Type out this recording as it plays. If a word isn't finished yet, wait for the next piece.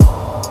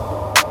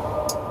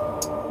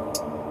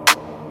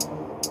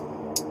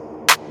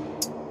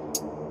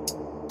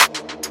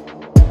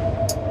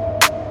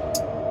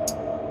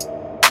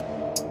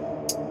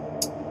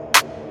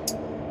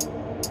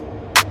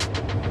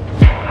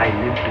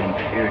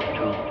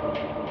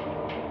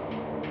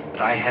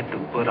I had to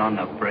put on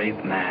a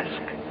brave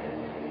mask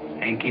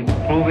and keep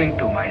proving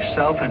to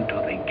myself and to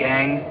the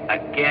gang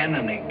again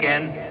and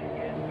again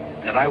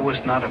that I was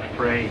not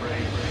afraid.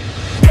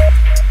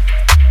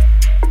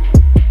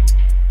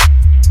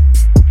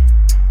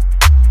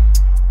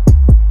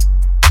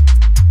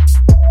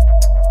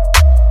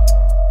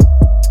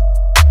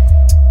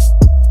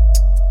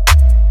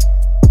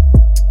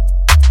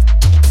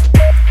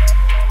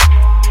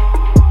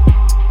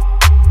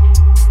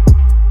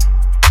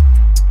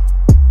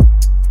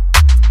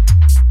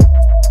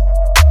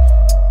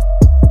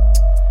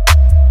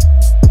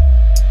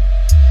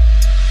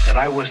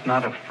 I was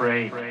not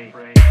afraid. I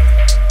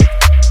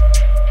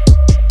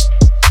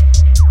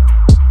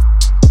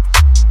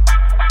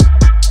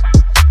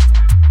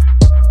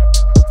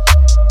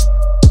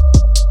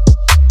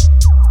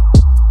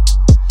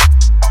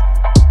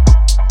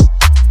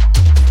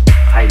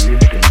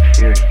lived in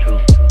fear too.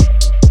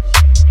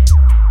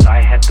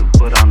 I had to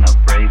put on a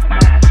brave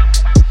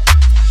mask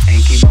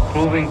and keep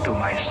proving to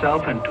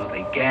myself and to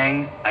the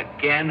gang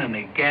again and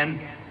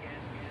again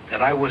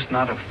that I was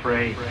not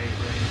afraid.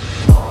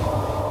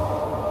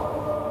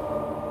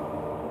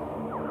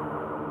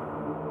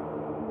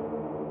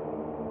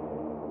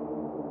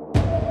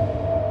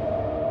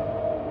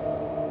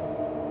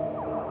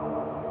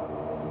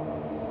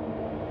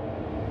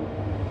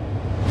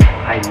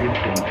 I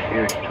lived in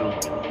fear too.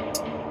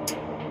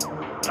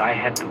 I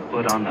had to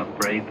put on a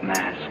brave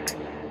mask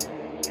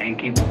and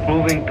keep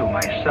proving to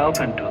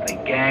myself and to the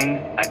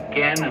gang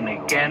again and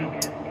again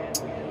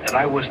that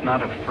I was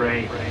not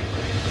afraid.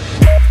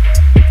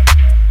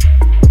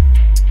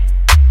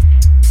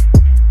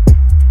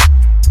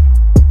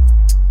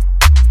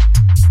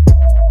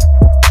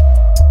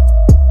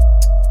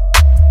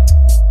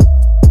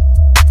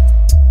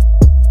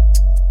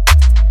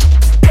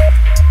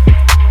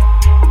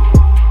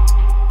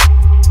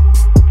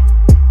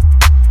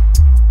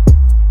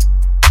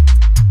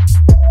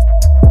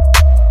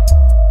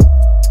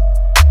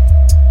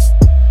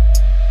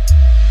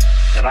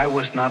 I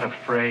was not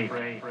afraid.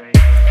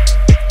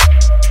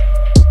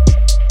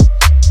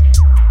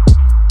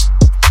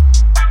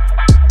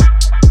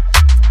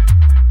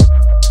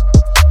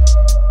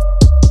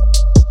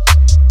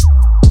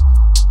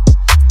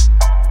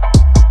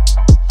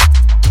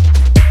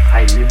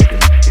 I lived in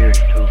fear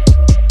too.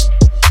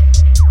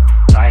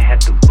 I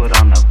had to put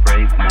on a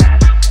brave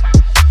mask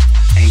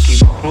and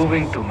keep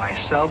proving to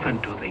myself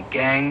and to the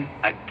gang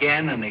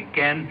again and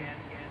again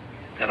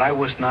that I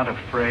was not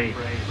afraid.